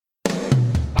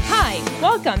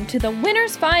Welcome to the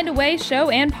Winners Find a Way show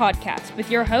and podcast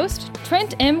with your host,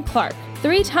 Trent M. Clark,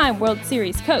 3-time World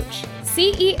Series coach,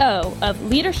 CEO of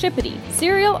Leadershipity,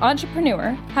 serial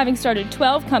entrepreneur, having started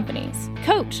 12 companies,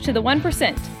 coach to the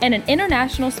 1%, and an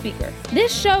international speaker.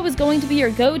 This show is going to be your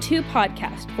go-to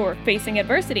podcast for facing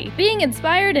adversity, being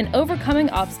inspired, and overcoming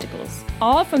obstacles,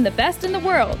 all from the best in the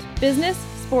world, business,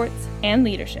 sports, and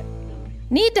leadership.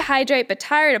 Need to hydrate but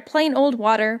tired of plain old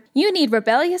water? You need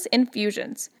Rebellious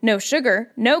Infusions. No sugar,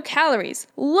 no calories,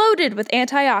 loaded with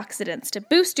antioxidants to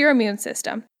boost your immune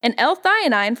system. And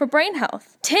L-theanine for brain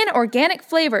health. 10 organic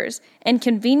flavors and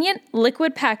convenient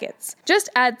liquid packets. Just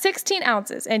add 16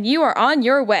 ounces and you are on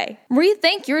your way.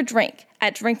 Rethink your drink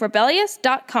at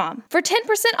drinkrebellious.com. For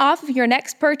 10% off of your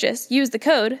next purchase, use the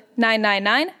code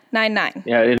 99999.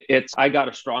 Yeah, I got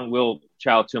a strong-willed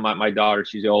child too. My daughter,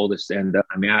 she's the oldest, and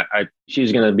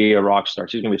she's going to be a rock star.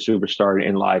 She's going to be a superstar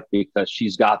in life because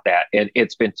she's got that, and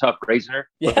it's been tough raising her.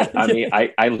 Yeah.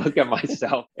 I look at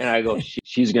myself and I go,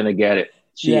 she's going to get it.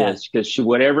 She is, because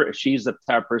she's the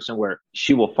type of person where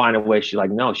she will find a way. She's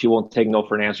like, no, she won't take no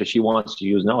for an answer. She wants to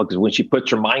use no, because when she puts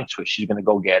her mind to it, she's going to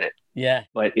go get it. Yeah.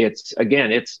 But it's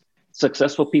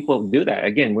successful people do that.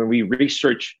 Again, when we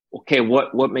research, okay,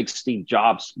 what makes Steve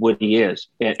Jobs what he is?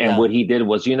 And what he did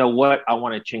was, you know what? I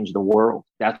want to change the world.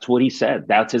 That's what he said.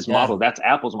 That's his model. That's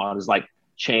Apple's model, is like,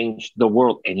 change the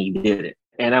world. And he did it.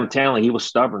 And I'm telling you, he was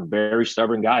stubborn, very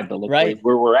stubborn guy. But look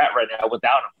where we're at right now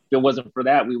without him. If it wasn't for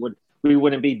that, we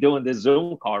wouldn't be doing this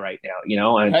Zoom call right now, you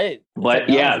know? But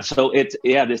so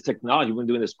this technology, we're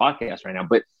doing this podcast right now.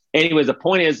 But anyways, the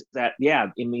point is that,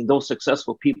 those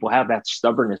successful people have that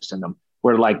stubbornness in them,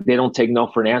 where like they don't take no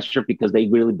for an answer because they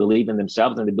really believe in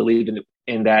themselves, and they believe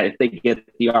in that if they get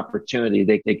the opportunity,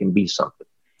 they can be something.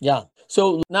 Yeah.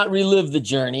 So not relive the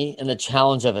journey and the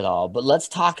challenge of it all, but let's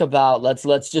talk about,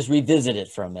 let's just revisit it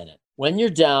for a minute. When you're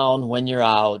down, when you're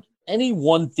out, any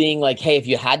one thing, like, hey, if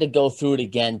you had to go through it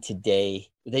again today,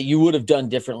 that you would have done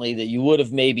differently, that you would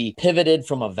have maybe pivoted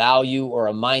from a value or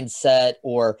a mindset,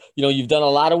 or, you've done a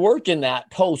lot of work in that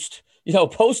post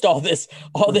all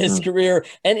this career,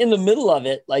 and in the middle of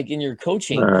it, like in your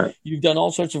coaching, you've done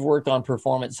all sorts of work on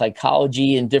performance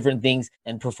psychology and different things,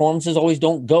 and performances always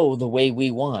don't go the way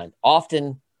we want.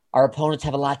 Often our opponents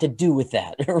have a lot to do with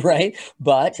that, right?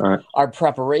 But our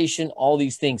preparation, all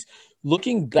these things,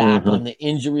 looking back on the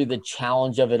injury, the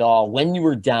challenge of it all, when you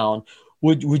were down,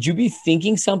 would you be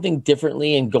thinking something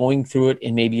differently and going through it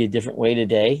in maybe a different way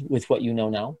today with what you know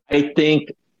now? I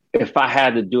think if I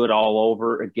had to do it all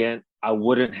over again, I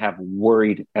wouldn't have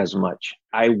worried as much.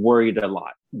 I worried a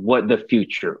lot. What the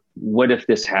future? What if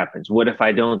this happens? What if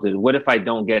I don't do it? What if I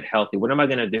don't get healthy? What am I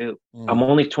going to do? I'm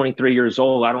only 23 years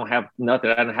old. I don't have nothing.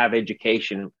 I don't have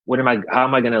education. How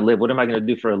am I going to live? What am I going to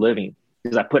do for a living?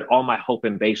 Because I put all my hope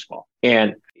in baseball.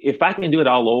 And if I can do it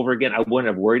all over again, I wouldn't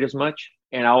have worried as much.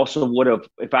 And I also would have,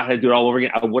 if I had to do it all over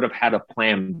again, I would have had a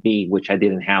plan B, which I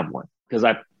didn't have one. Because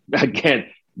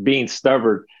being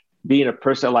stubborn, being a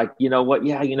person like, you know what?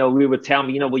 Yeah, we would tell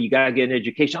me, you got to get an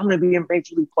education. I'm going to be a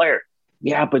major league player.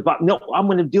 Yeah, but no, I'm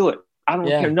going to do it. I don't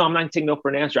care. No, I'm not going to take no for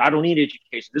an answer. I don't need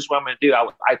education. This is what I'm going to do.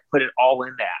 I put it all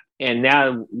in that. And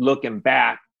now looking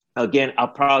back, again, I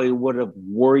probably would have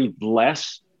worried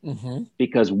less,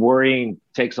 because worrying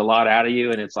takes a lot out of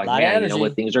you. And it's like, man, you know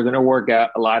what? Things are going to work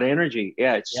out. A lot of energy.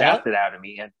 Yeah, it sapped it out of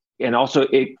me. And also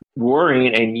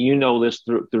worrying, and this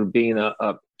through being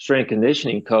a strength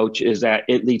conditioning coach, is that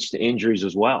it leads to injuries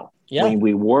as well. Yeah. When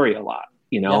we worry a lot,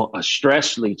 a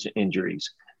stress leads to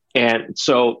injuries. And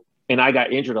I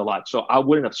got injured a lot. So I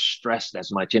wouldn't have stressed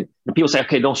as much. And people say,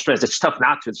 okay, don't stress. It's tough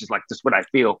not to. It's just like, this is what I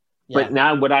feel. Yeah. But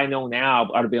now what I know now,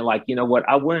 I'd have been like, you know what?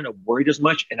 I wouldn't have worried as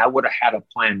much, and I would have had a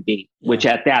plan B, which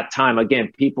at that time,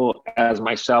 again, people as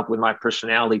myself with my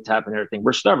personality type and everything,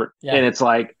 we're stubborn. Yeah. And it's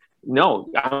like, no,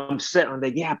 I'm set on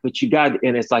that. But you got,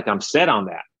 and it's like, I'm set on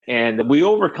that. And we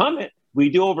overcome it. We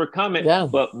do overcome it. Yeah.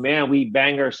 But man, we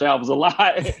bang ourselves a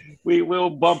lot. We will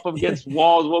bump up against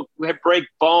walls. We'll break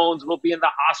bones. We'll be in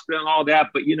the hospital and all that.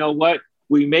 But you know what?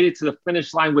 We made it to the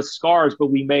finish line with scars, but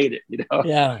we made it,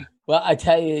 Yeah. Well, I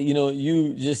tell you,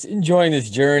 you just enjoying this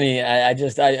journey.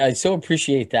 I so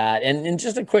appreciate that. And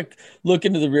just a quick look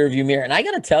into the rearview mirror. And I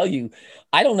got to tell you,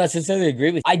 I don't necessarily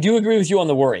agree with you. I do agree with you on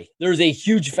the worry. There's a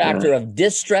huge factor of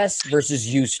distress versus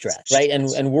eustress, right?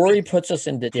 And worry puts us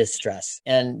into distress.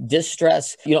 And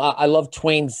distress, I love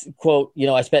Twain's quote,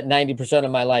 I spent 90%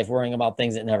 of my life worrying about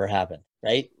things that never happened.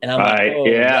 right? And I'm like, oh,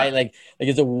 right, like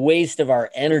it's a waste of our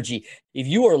energy. If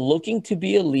you are looking to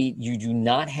be elite, you do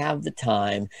not have the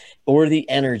time or the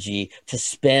energy to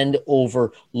spend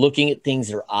over looking at things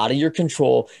that are out of your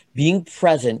control. Being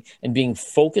present and being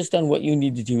focused on what you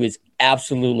need to do is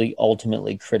absolutely,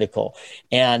 ultimately critical.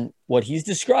 And what he's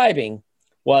describing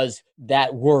was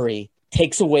that worry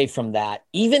takes away from that,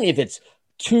 even if it's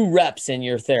 2 reps in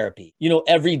your therapy,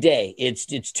 every day it's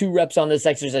 2 reps on this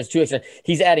exercise, 2 exercise.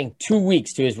 He's adding 2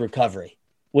 weeks to his recovery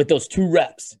with those 2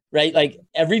 reps, right? Like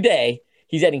every day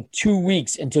he's adding 2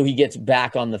 weeks until he gets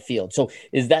back on the field. So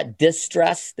is that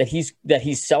distress that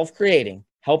he's self-creating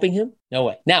helping him? No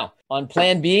way. Now on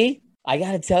plan B, I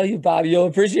got to tell you, Bob, you'll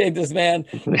appreciate this, man.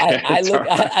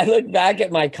 I look back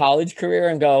at my college career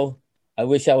and go, I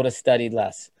wish I would have studied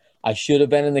less. I should have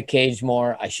been in the cage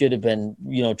more. I should have been,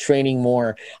 training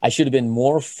more. I should have been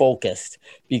more focused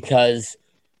because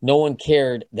no one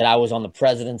cared that I was on the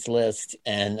president's list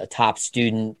and a top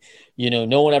student.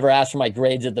 No one ever asked for my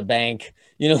grades at the bank.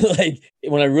 Like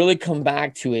when I really come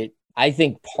back to it, I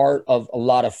think part of a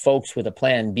lot of folks with a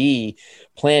plan B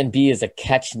is a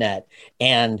catch net,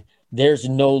 and there's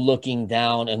no looking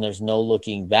down and there's no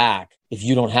looking back if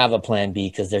you don't have a plan B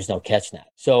because there's no catch net.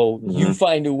 So you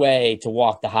find a way to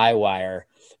walk the high wire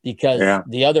because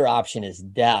the other option is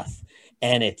death,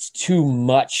 and it's too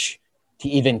much to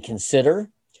even consider.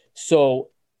 So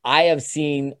I have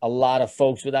seen a lot of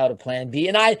folks without a plan B.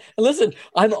 And I'm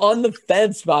on the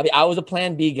fence, Bobby. I was a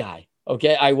plan B guy.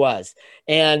 Okay, I was.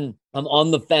 And I'm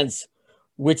on the fence,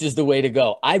 which is the way to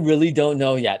go. I really don't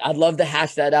know yet. I'd love to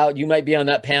hash that out. You might be on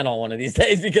that panel one of these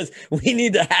days because we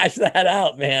need to hash that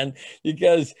out, man,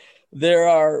 because there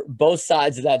are both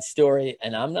sides of that story,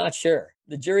 and I'm not sure.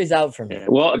 The jury's out for me.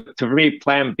 Well, to me,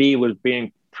 plan B was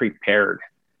being prepared.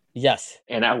 Yes.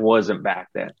 And I wasn't back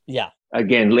then. Yeah.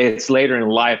 Again, it's later in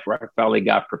life where I finally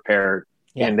got prepared.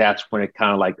 Yeah. And that's when it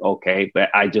kind of like, okay, but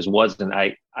I just wasn't.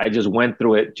 I just went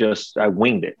through it. I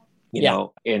winged it. You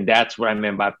know, and that's what I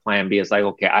meant by plan B. It's like,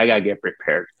 okay, I got to get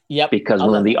prepared. Yep. Because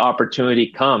when the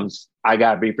opportunity comes, I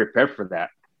got to be prepared for that.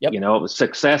 Yep.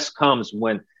 Success comes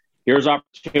when here's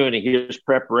opportunity, here's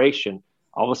preparation.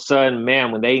 All of a sudden,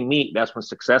 man, when they meet, that's when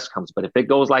success comes. But if it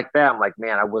goes like that, I'm like,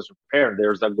 man, I wasn't prepared.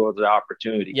 There's the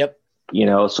opportunity. Yep.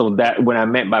 So that what I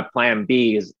meant by plan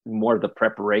B is more of the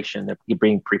preparation, that you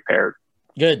being prepared.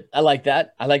 Good. I like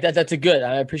that. That's a good.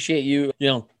 I appreciate you,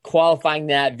 qualifying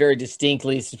that very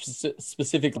distinctly,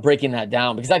 specifically breaking that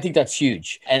down, because I think that's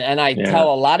huge. And I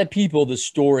tell a lot of people the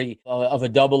story of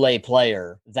a AA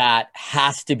player that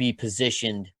has to be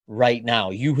positioned right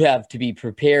now. You have to be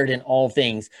prepared in all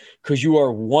things because you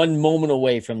are one moment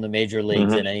away from the major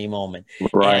leagues at any moment.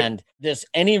 Right. And there's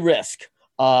any risk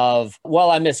of,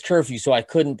 I missed curfew, so I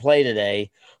couldn't play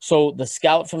today. So the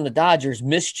scout from the Dodgers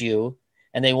missed you,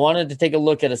 and they wanted to take a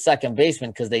look at a second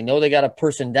baseman because they know they got a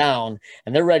person down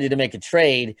and they're ready to make a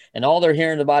trade. And all they're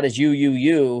hearing about is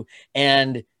you,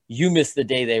 and you missed the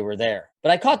day they were there.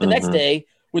 But I caught the next day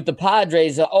with the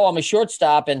Padres. I'm a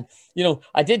shortstop. And,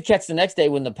 I did catch the next day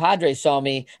when the Padres saw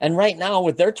me. And right now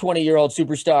with their 20-year-old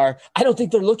superstar, I don't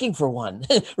think they're looking for one,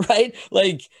 right?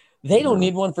 Like, they don't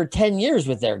need one for 10 years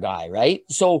with their guy, right?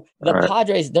 So the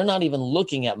Padres, they're not even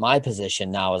looking at my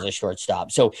position now as a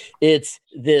shortstop. So it's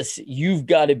this, you've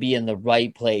got to be in the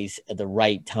right place at the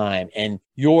right time. And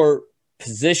your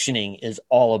positioning is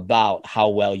all about how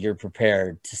well you're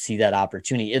prepared to see that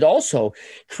opportunity. It also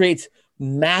creates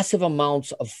massive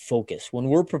amounts of focus. When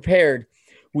we're prepared,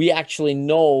 we actually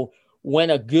know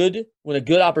when a good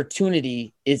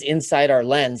opportunity is inside our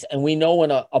lens, and we know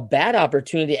when a bad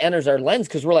opportunity enters our lens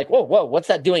because we're like, whoa, what's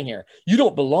that doing here? You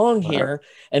don't belong here.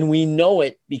 And we know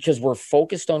it because we're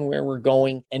focused on where we're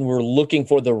going and we're looking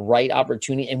for the right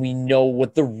opportunity, and we know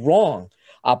what the wrong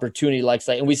opportunity looks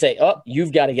like. And we say, oh,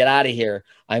 you've got to get out of here.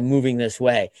 I'm moving this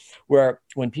way. Where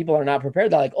when people are not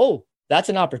prepared, they're like, oh, that's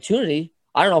an opportunity.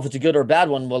 I don't know if it's a good or a bad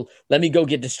one. Well, let me go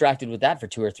get distracted with that for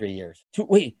 2 or 3 years. 2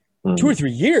 or 3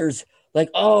 years? Like,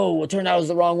 oh, it turned out it was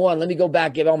the wrong one. Let me go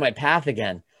back, get on my path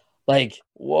again. Like,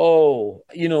 whoa.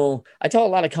 I tell a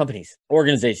lot of companies,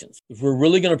 organizations, if we're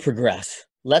really going to progress,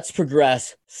 let's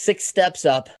progress 6 steps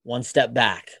up, 1 step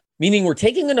back. Meaning we're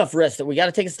taking enough risk that we got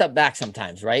to take a step back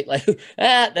sometimes, right? Like,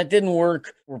 that didn't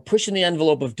work. We're pushing the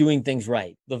envelope of doing things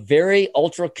right. The very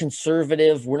ultra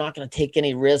conservative, we're not going to take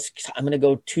any risks. I'm going to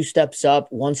go 2 steps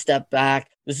up, 1 step back.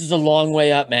 This is a long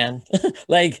way up, man.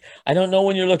 Like, I don't know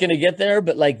when you're looking to get there,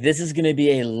 but like, this is going to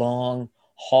be a long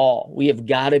haul. We have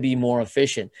got to be more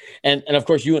efficient. And of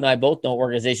course, you and I both know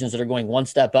organizations that are going 1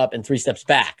 step up and 3 steps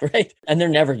back, right? And they're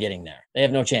never getting there. They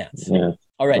have no chance. Yeah.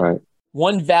 All right.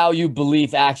 One value,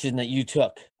 belief, action that you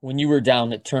took when you were down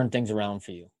that turned things around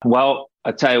for you? Well,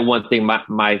 I'll tell you one thing,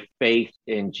 my faith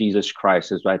in Jesus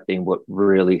Christ is, I think, what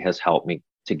really has helped me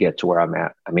to get to where I'm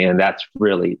at. I mean, and that's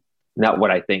really not what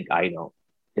I think I know.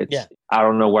 I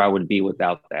don't know where I would be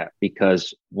without that,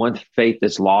 because once faith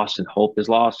is lost and hope is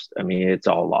lost, I mean, it's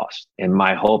all lost. And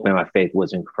my hope and my faith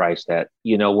was in Christ, that,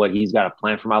 you know what, he's got a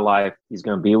plan for my life. He's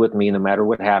going to be with me no matter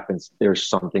what happens. There's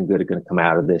something good going to come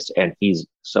out of this. And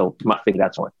I think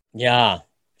that's one. Yeah.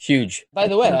 Huge. By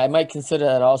the way, I might consider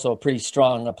that also a pretty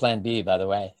strong plan B, by the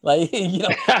way. Like,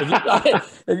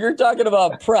 if you're talking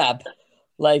about prep,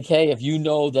 like, hey, if you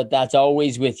know that that's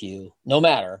always with you, no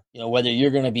matter, whether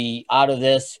you're going to be out of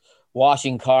this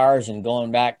washing cars and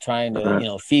going back trying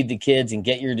to, feed the kids and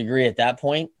get your degree at that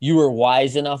point, you were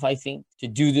wise enough, I think, to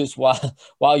do this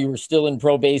while you were still in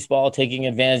pro baseball, taking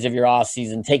advantage of your off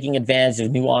season, taking advantage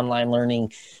of new online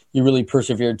learning. You really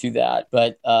persevered through that.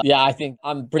 But I think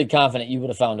I'm pretty confident you would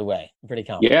have found a way. I'm pretty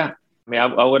confident. Yeah. I mean,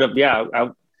 I would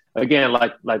have, again,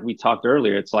 like we talked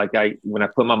earlier, it's like when I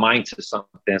put my mind to something,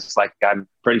 it's like I'm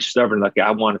pretty stubborn. Like,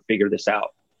 I want to figure this out.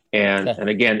 And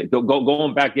again,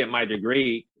 going back, get my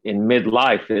degree in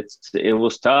midlife, it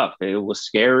was tough. It was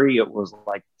scary. It was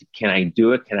like, can I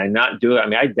do it? Can I not do it? I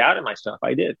mean, I doubted myself.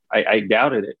 I did. I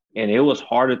doubted it. And it was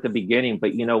hard at the beginning,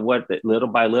 but you know what? Little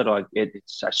by little, I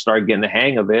started getting the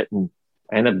hang of it, and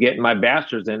I ended up getting my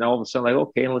bachelor's. And all of a sudden, like,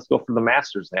 okay, let's go for the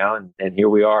master's now. And here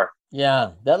we are.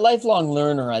 Yeah, that lifelong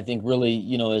learner, I think, really,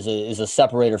 is a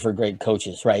separator for great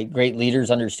coaches, right? Great leaders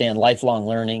understand lifelong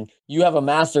learning. You have a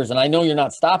master's, and I know you're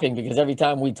not stopping, because every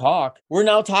time we talk, we're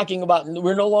no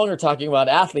longer talking about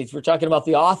athletes. We're talking about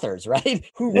the authors, right?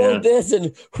 Who wrote this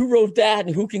and who wrote that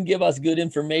and who can give us good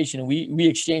information. We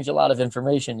exchange a lot of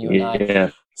information, you and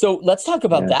I. So let's talk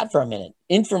about that for a minute.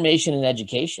 Information and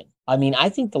education. I mean, I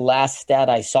think the last stat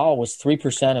I saw was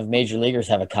 3% of major leaguers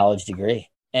have a college degree.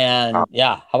 And how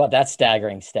about that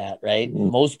staggering stat, right?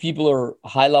 Most people are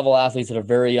high-level athletes at a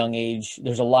very young age.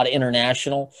 There's a lot of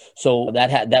international. So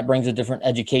that brings a different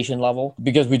education level,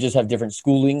 because we just have different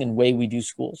schooling and way we do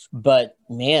schools. But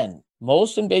man,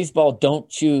 most in baseball don't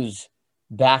choose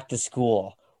back to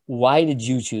school. Why did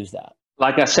you choose that?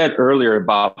 Like I said earlier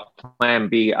about plan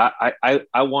B,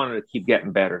 I wanted to keep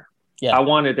getting better. Yeah. I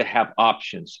wanted to have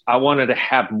options. I wanted to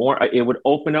have more. It would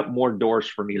open up more doors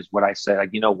for me, is what I said. Like,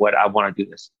 you know what? I want to do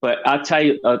this. But I'll tell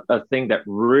you a thing that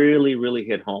really, really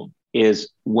hit home is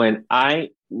when I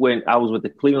was with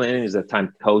the Cleveland Indians at the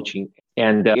time, coaching.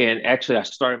 And actually, I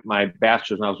started my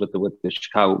bachelor's when I was with the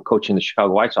Chicago, coaching the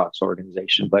Chicago White Sox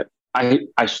organization. But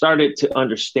I started to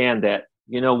understand that,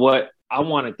 you know what? I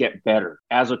want to get better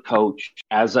as a coach,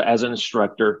 as an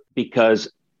instructor,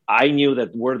 because I knew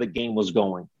that where the game was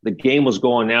going. The game was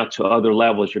going now to other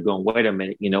levels. You're going, wait a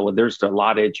minute, there's a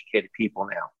lot of educated people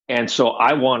now. And so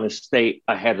I want to stay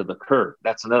ahead of the curve.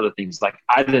 That's another thing. It's like,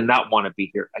 I did not want to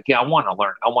be here. Again, I want to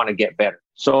learn. I want to get better.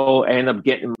 So I ended up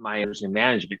getting my master's in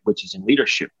management, which is in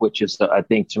leadership, which is, I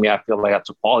think, to me, I feel like that's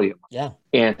a quality of mine. Yeah.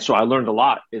 And so I learned a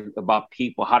lot about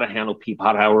people, how to handle people,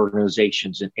 how to have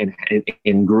organizations and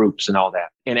in groups and all that.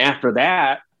 And after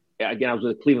that, again, I was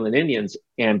with the Cleveland Indians,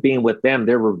 and being with them,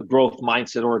 they were a growth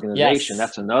mindset organization.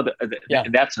 Yes.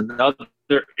 That's another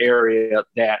area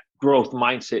that growth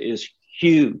mindset is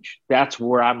huge. That's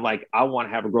where I'm like, I want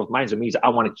to have a growth mindset. It means I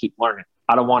want to keep learning.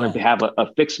 I don't want to have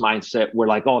a fixed mindset where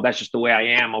like, oh, that's just the way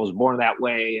I am. I was born that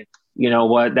way. You know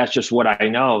what? That's just what I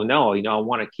know. No, I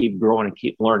want to keep growing and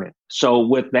keep learning. So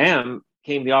with them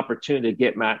came the opportunity to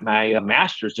get my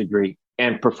master's degree.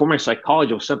 And performance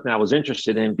psychology was something I was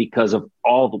interested in because of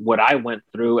what I went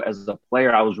through as a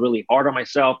player. I was really hard on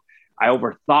myself. I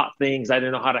overthought things. I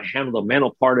didn't know how to handle the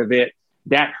mental part of it.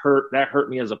 That hurt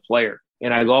me as a player.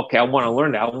 And I go, okay, I want to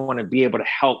learn that. I want to be able to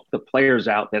help the players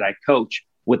out that I coach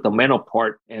with the mental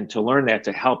part, and to learn that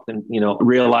to help them,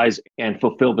 realize and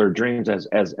fulfill their dreams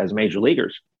as major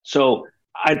leaguers. So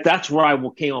that's where I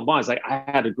came on board. It's like I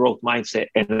had a growth mindset,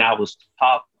 and I was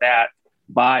taught that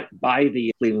by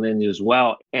the Cleveland Indians as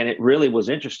well. And it really was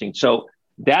interesting. So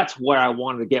that's where I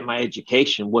wanted to get my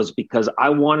education, was because I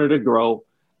wanted to grow.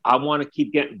 I want to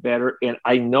keep getting better. And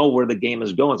I know where the game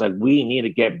is going. It's like, we need to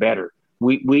get better.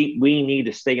 We need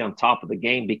to stay on top of the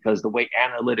game, because the way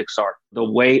analytics are, the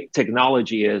way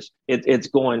technology is, it's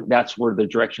going, that's where the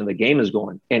direction of the game is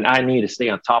going. And I need to stay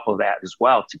on top of that as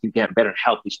well to get better and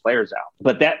help these players out.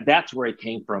 But that's where it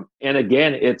came from. And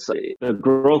again, it's the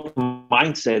growth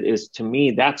mindset is, to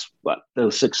me, that's what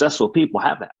the successful people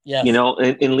have that. Yes.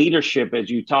 In leadership,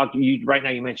 as you talk, right now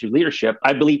you mentioned leadership.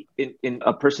 I believe in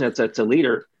a person that's a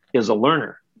leader is a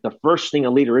learner. The first thing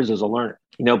a leader is a learner.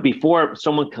 Before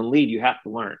someone can lead, you have to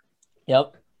learn.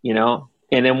 Yep.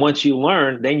 And then once you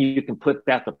learn, then you can put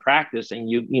that to practice, and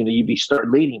you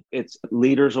start leading. It's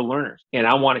leaders or learners. And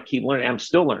I want to keep learning. I'm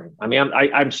still learning. I mean,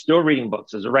 I'm still reading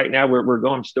books. As of right now,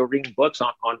 I'm still reading books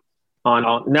on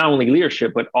not only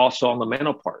leadership, but also on the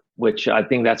mental part, which I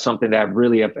think that's something that I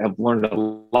really have learned a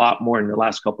lot more in the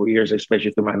last couple of years,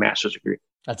 especially through my master's degree.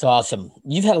 That's awesome.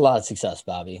 You've had a lot of success,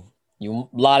 Bobby. You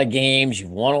a lot of games,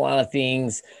 you've won a lot of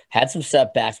things, had some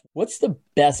setbacks. What's the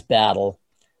best battle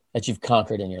that you've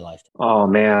conquered in your life? Oh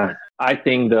man, I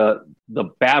think the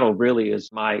battle really is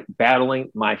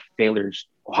battling my failures,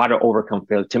 how to overcome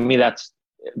failure. To me,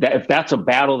 if that's a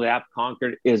battle that I've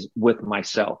conquered, is with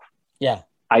myself. Yeah.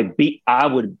 I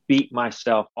would beat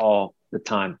myself all the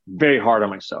time, very hard on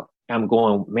myself. I'm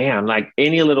going, man, like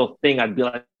any little thing I'd be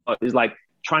like, it's like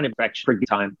trying to back for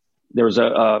time. There was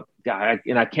a guy,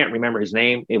 and I can't remember his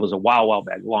name. It was a while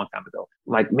back, a long time ago.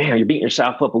 I'm like, man, you're beating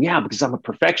yourself up. Well, yeah, because I'm a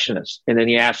perfectionist. And then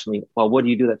he asked me, well, what do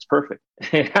you do that's perfect?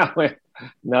 And I went,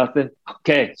 nothing.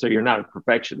 Okay, so you're not a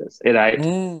perfectionist.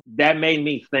 And that made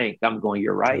me think. I'm going,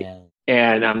 you're right. Yeah.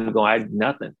 And I'm going, I have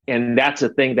nothing. And that's the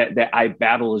thing that I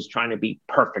battle, is trying to be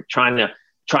perfect, trying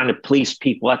to please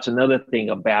people. That's another thing,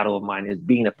 a battle of mine, is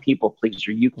being a people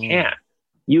pleaser. You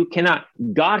cannot,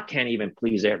 God can't even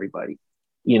please everybody.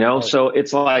 So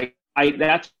it's like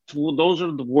those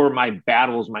were my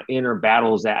battles, my inner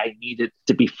battles that I needed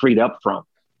to be freed up from.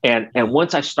 And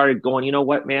once I started going, you know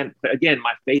what, man, again,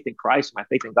 my faith in Christ, my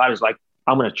faith in God is like,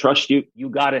 I'm going to trust you. You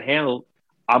got it handled.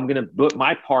 I'm going to put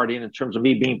my part in terms of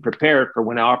me being prepared for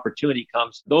when the opportunity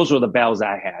comes. Those were the battles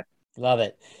I had. Love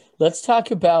it. Let's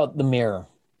talk about the mirror.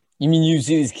 You mean you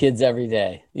see these kids every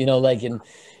day,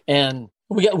 and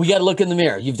we got to look in the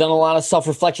mirror. You've done a lot of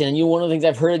self-reflection, and one of the things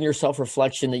I've heard in your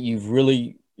self-reflection that you've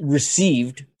really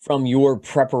received from your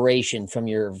preparation, from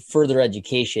your further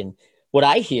education, what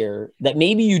I hear that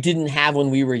maybe you didn't have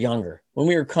when we were younger, when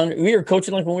we were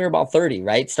coaching, like when we were about 30,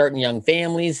 right? Starting young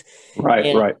families.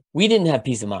 Right. We didn't have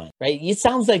peace of mind, right? It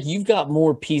sounds like you've got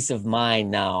more peace of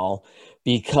mind now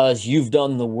because you've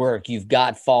done the work. You've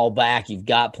got fallback. You've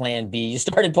got plan B. You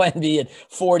started plan B at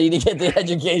 40 to get the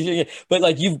education, but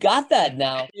like you've got that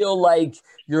now. I feel like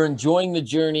you're enjoying the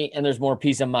journey and there's more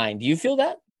peace of mind. Do you feel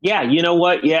that? Yeah, you know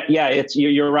what? Yeah,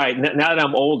 you're right. Now that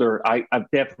I'm older, I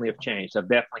definitely have changed. I've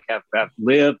definitely have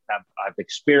lived, I've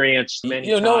experienced many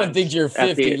times. No one thinks you're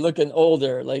 50 looking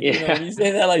older. Like, when you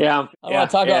say that, like, I want to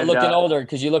talk about looking older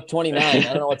because you look 29. I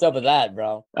don't know what's up with that,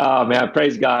 bro. Oh man,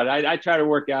 praise God. I try to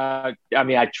work out. I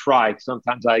mean, I try.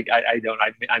 Sometimes I don't.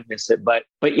 I miss it. But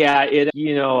yeah,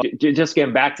 just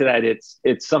getting back to that,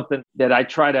 it's something that I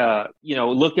try to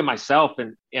look at myself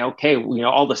and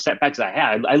all the setbacks I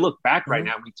had. I look back right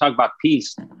now. When we talk about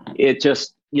peace, it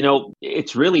just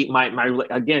it's really my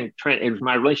again, Trent. It's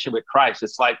my relationship with Christ.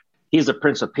 It's like He's a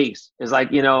Prince of Peace. It's like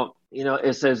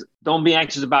it says, don't be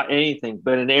anxious about anything,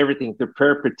 but in everything, through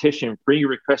prayer, petition, bring your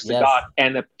request to God,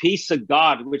 and the peace of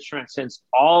God, which transcends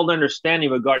all understanding,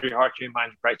 will guard your heart, your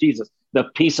mind, in Christ Jesus. The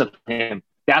peace of Him.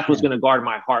 That's what's going to guard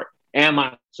my heart and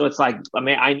my. So it's like, I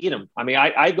mean, I need Him. I mean,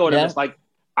 I go to Him. It's like,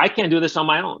 I can't do this on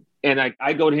my own. And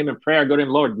I go to Him in prayer. I go to Him,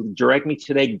 Lord, direct me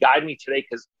today, guide me today,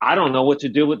 because I don't know what to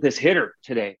do with this hitter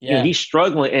today. Yeah. He's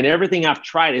struggling, and everything I've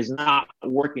tried is not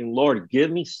working. Lord,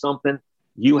 give me something.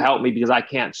 You help me, because I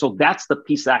can't. So that's the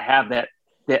piece I have that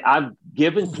I've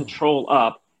given control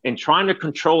up and trying to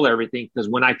control everything, because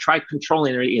when I try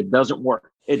controlling it, it doesn't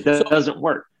work. It doesn't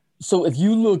work. So if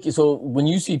you look, when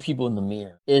you see people in the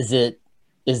mirror, is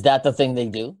that the thing they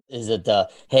do? Is it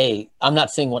hey, I'm not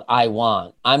saying what I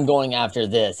want. I'm going after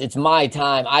this. It's my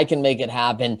time. I can make it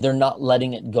happen. They're not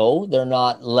letting it go. They're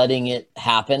not letting it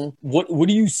happen. What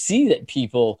do you see that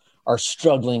people are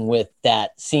struggling with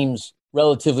that seems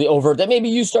relatively overt, that maybe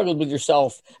you struggled with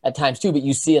yourself at times too, but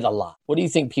you see it a lot? What do you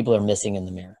think people are missing in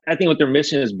the mirror? I think what they're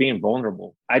missing is being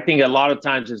vulnerable. I think a lot of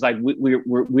times it's like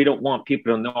we don't want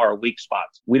people to know our weak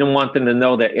spots. We don't want them to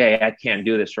know that, hey, I can't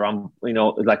do this, or I'm,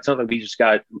 like something we just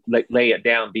got to lay it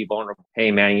down, be vulnerable.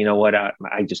 Hey, man, you know what?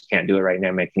 I just can't do it right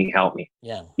now, man. Can you help me?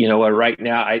 Yeah. You know what? Right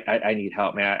now, I need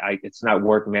help, man. It's not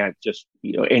working, man. Just,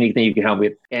 anything you can help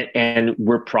with. And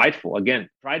we're prideful. Again,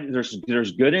 pride,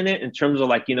 there's good in it in terms of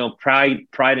like,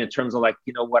 pride in terms of like,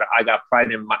 what, I got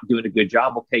pride in doing a good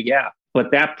job. Okay. Yeah.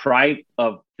 But that pride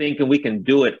of thinking we can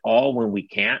do it all when we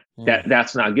can't,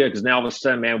 that's not good. Because now all of a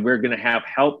sudden, man, we're going to have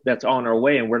help that's on our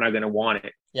way and we're not going to want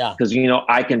it. Yeah. Because,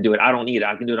 I can do it. I don't need it.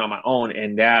 I can do it on my own.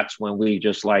 And that's when we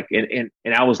just like, and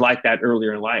I was like that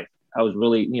earlier in life. I was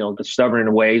really, stubborn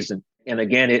in ways. And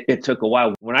again, it took a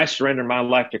while. When I surrendered my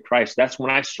life to Christ, that's when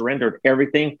I surrendered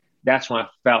everything that's when I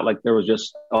felt like there was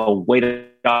just a weight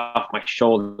off my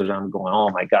shoulders. I'm going, oh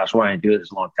my gosh, why didn't I do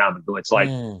this a long time ago? It's like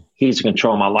he's in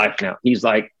control of my life now. He's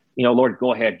like, Lord,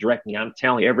 go ahead, direct me. I'm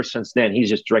telling you, ever since then, he's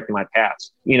just directing my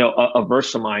paths. A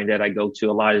verse of mine that I go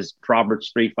to a lot is Proverbs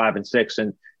 3, 5, and 6.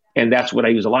 And that's what I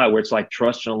use a lot, where it's like,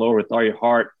 trust in the Lord with all your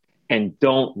heart and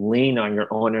don't lean on your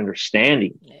own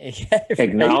understanding.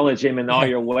 Acknowledge him in all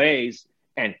your ways,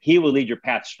 and he will lead your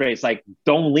path straight. It's like,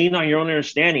 don't lean on your own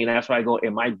understanding. And that's why I go,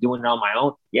 am I doing it on my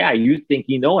own? Yeah, you think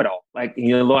you know it all. Like,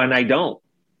 Lord, and I don't.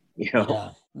 Yeah.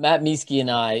 Matt Mieske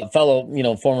and I,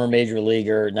 fellow, former major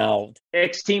leaguer, now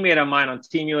ex-teammate of mine on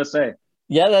Team USA.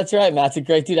 Yeah, that's right. Matt's a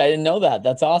great dude. I didn't know that.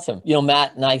 That's awesome.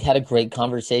 Matt and I had a great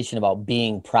conversation about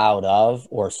being proud of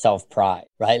or self-pride,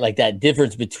 right? Like that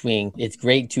difference between it's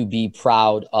great to be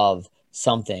proud of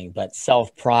something, but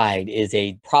self-pride is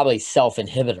probably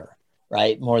self-inhibitor,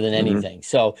 right? More than anything. Mm-hmm.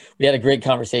 So we had a great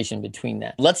conversation between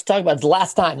that. Let's talk about the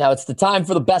last time. Now it's the time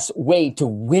for the best way to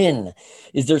win.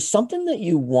 Is there something that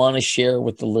you want to share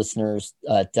with the listeners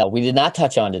that we did not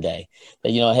touch on today?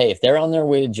 That, hey, if they're on their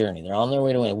way to journey, they're on their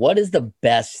way to win, what is the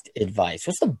best advice?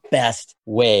 What's the best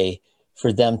way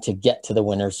for them to get to the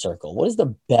winner's circle? What is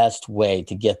the best way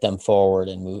to get them forward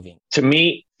and moving? To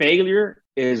me, failure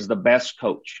is the best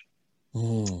coach.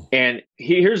 And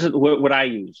here's what I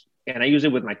use. And I use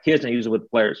it with my kids and I use it with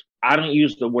players. I don't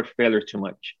use the word failure too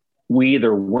much. We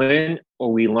either win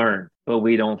or we learn, but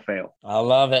we don't fail. I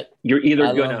love it. You're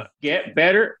either going to get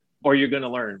better or you're going to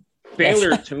learn.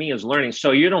 Failure to me is learning.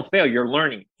 So you don't fail, you're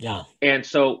learning. Yeah. And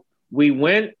so we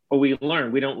win or we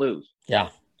learn. We don't lose. Yeah.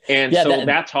 And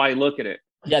that's how I look at it.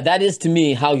 Yeah, that is to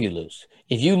me how you lose.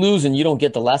 If you lose and you don't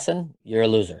get the lesson, you're a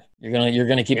loser. You're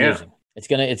gonna keep losing. It's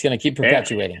gonna keep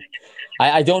perpetuating. Yeah.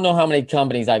 I don't know how many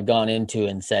companies I've gone into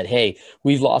and said, hey,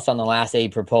 we've lost on the last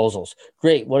 8 proposals.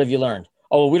 Great. What have you learned?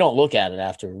 Oh, well, we don't look at it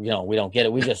after, we don't get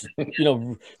it. We just,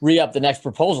 re-up the next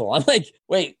proposal. I'm like,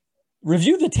 wait,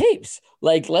 review the tapes.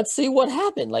 Like, let's see what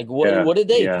happened. Like, what did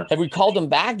they, have we called them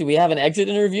back? Do we have an exit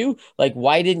interview? Like,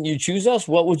 why didn't you choose us?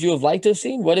 What would you have liked to have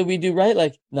seen? What did we do right?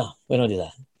 Like, no, we don't do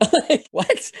that. Like,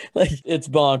 what? Like, it's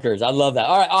bonkers. I love that.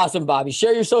 All right. Awesome, Bobby.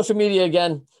 Share your social media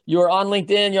again. You're on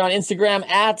LinkedIn. You're on Instagram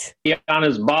at? On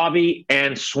as Bobby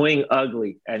and Swing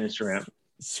Ugly at Instagram.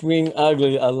 Swing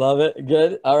Ugly. I love it.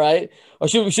 Good. All right. Or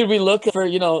should we look for,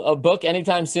 a book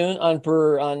anytime soon on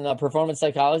performance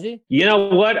psychology? You know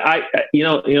what?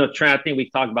 Trent, I think we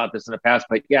talked about this in the past,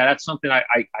 but yeah, that's something I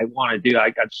want to do.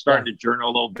 I'm starting to journal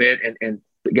a little bit and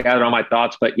gather all my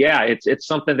thoughts, but yeah, it's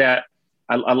something that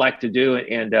I like to do.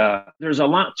 And there's a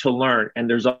lot to learn and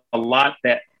there's a lot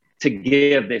to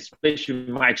give, especially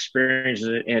my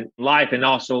experiences in life and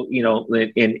also,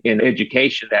 in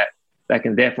education that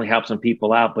can definitely help some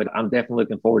people out. But I'm definitely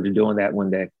looking forward to doing that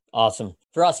one day. Awesome.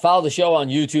 For us, follow the show on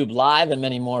YouTube Live and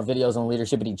many more videos on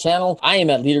Leadershipity channel. I am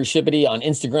at Leadershipity on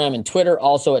Instagram and Twitter,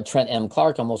 also at Trent M.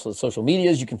 Clark on most of the social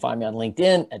medias. You can find me on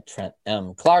LinkedIn at Trent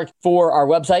M. Clark. For our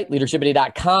website,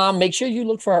 leadershipity.com, make sure you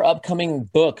look for our upcoming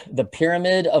book, The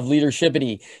Pyramid of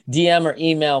Leadershipity. DM or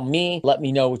email me. Let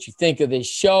me know what you think of this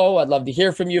show. I'd love to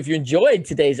hear from you. If you enjoyed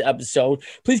today's episode,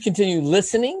 please continue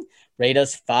listening. Rate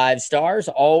us 5 stars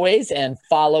always and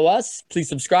follow us. Please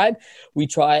subscribe. We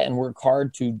try and work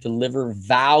hard to deliver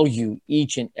value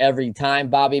each and every time.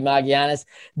 Bobby Magianis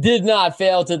did not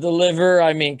fail to deliver.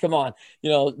 I mean, come on,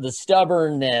 the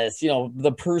stubbornness,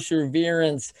 the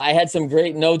perseverance. I had some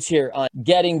great notes here on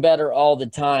getting better all the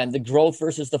time, the growth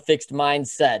versus the fixed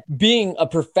mindset, being a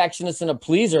perfectionist and a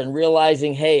pleaser and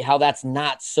realizing, hey, how that's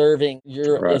not serving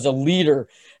you as a leader.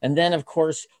 And then, of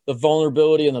course, the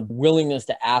vulnerability and the willingness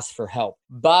to ask for help.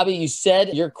 Bobby, you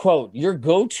said your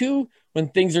go-to when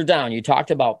things are down. You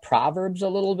talked about Proverbs a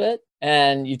little bit.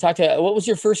 And you talked about, what was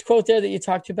your first quote there that you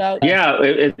talked about? Yeah,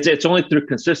 it's only through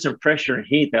consistent pressure and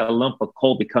heat that a lump of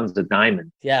coal becomes a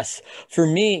diamond. Yes. For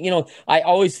me, I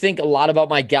always think a lot about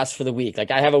my guests for the week. Like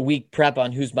I have a week prep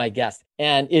on who's my guest.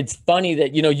 And it's funny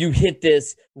that, you hit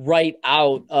this right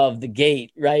out of the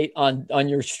gate, right, on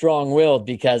your strong-willed,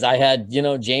 because I had,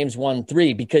 James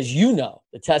 1:3, because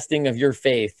the testing of your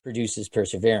faith produces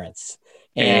perseverance.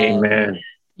 And Amen.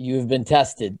 You've been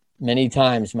tested many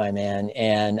times, my man.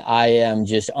 And I am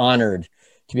just honored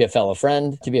to be a fellow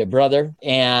friend, to be a brother.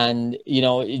 And,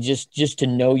 just to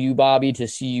know you, Bobby, to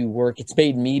see you work, it's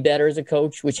made me better as a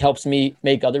coach, which helps me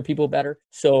make other people better.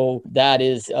 So that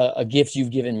is a gift you've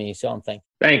given me. So I'm thankful.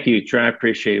 Thank you, Trent. I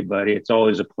appreciate it, buddy. It's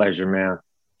always a pleasure, man.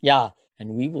 Yeah.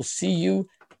 And we will see you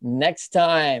next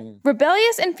time.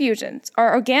 Rebellious Infusions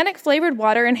are organic flavored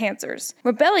water enhancers.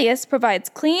 Rebellious provides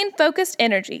clean, focused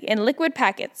energy in liquid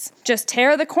packets. Just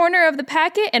tear the corner of the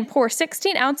packet and pour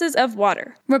 16 ounces of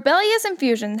water. Rebellious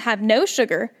Infusions have no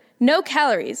sugar, no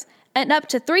calories, and up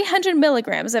to 300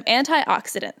 milligrams of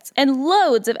antioxidants, and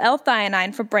loads of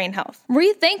L-theanine for brain health.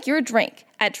 Rethink your drink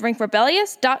at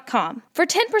drinkrebellious.com. For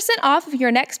 10% off of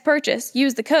your next purchase,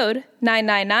 use the code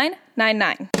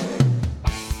 99999.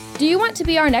 Do you want to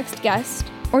be our next guest?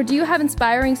 Or do you have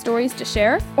inspiring stories to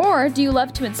share? Or do you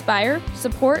love to inspire,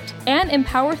 support, and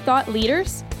empower thought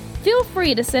leaders? Feel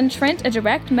free to send Trent a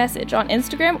direct message on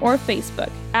Instagram or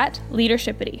Facebook at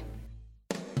Leadershipity.